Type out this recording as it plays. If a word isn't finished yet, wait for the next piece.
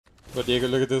But Diego,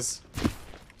 look at this.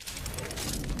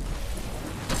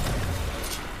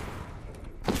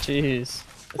 Jeez.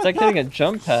 It's like hitting a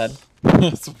jump pad.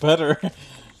 It's better.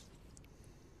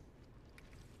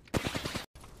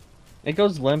 It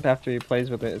goes limp after he plays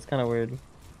with it. It's kind of weird.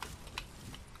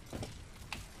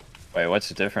 Wait, what's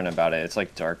different about it? It's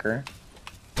like darker.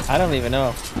 I don't even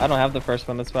know. I don't have the first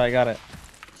one. That's why I got it.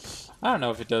 I don't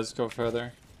know if it does go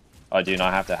further. Oh, do you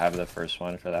not have to have the first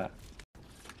one for that?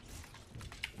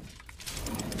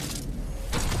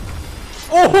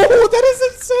 Oh, that is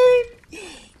insane!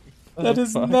 That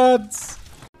is fuck? nuts.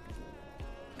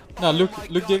 No, look,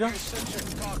 Diego.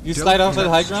 You slide off that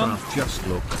high ground. Just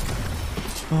look.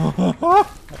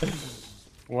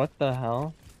 What the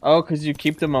hell? Oh, because you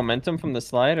keep the momentum from the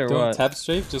slide or Don't what? tap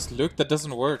strafe, just look. That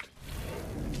doesn't work.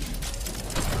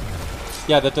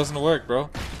 Yeah, that doesn't work, bro.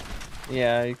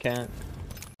 Yeah, you can't.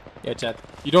 Yeah, chat.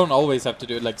 You don't always have to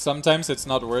do it. Like, sometimes it's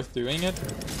not worth doing it.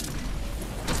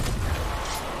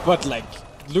 But, like,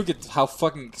 look at how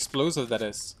fucking explosive that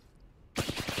is.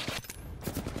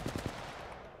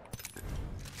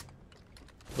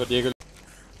 But Diego.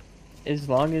 As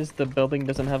long as the building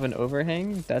doesn't have an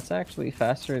overhang, that's actually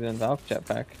faster than Valve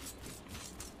Jetpack.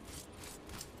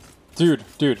 Dude,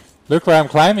 look where I'm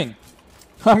climbing.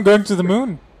 I'm going to the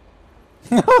moon.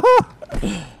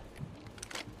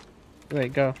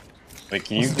 Wait, go. Wait,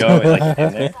 can you go like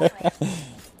in there?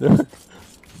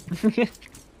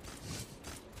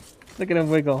 Look at him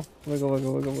wiggle. Wiggle,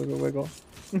 wiggle, wiggle, wiggle, wiggle.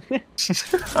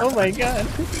 Oh my god.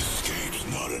 Escape's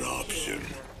not an option.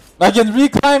 I can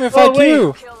reclimb if I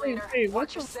queue. Wait, what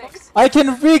the fuck? I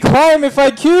can reclimb if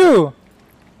I queue.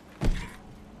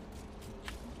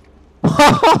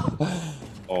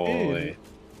 Holy.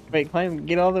 Wait, climb,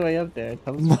 get all the way up there.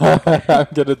 Tell us I'm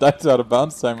gonna die out of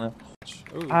bounds timer.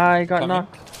 Ooh, I got coming.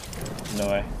 knocked. No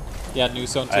way. Yeah, new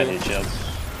zone 2. I hate shields.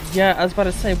 Yeah, I was about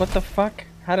to say, what the fuck?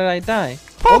 How did I die?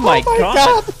 Oh my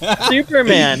god!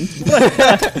 Superman!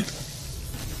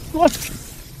 What?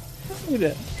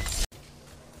 Dude.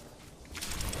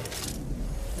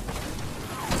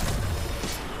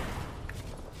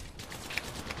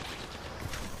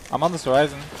 I'm on this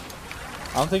horizon.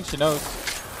 I don't think she knows.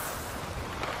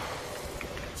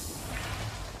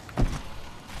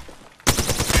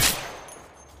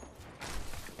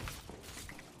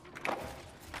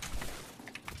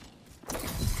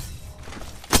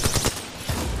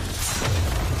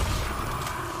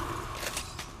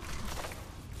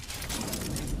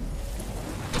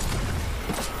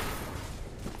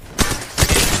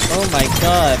 Oh my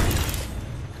god.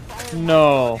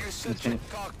 No.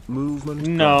 Movement.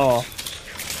 No.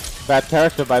 Bad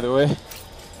character, by the way.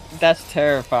 That's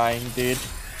terrifying, dude.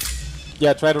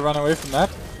 Yeah, try to run away from that.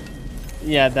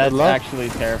 Yeah, that's Good luck. actually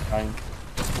terrifying.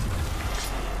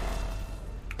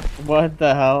 What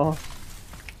the hell?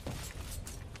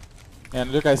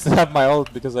 And look, I still have my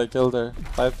ult because I killed her.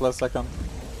 5+ seconds.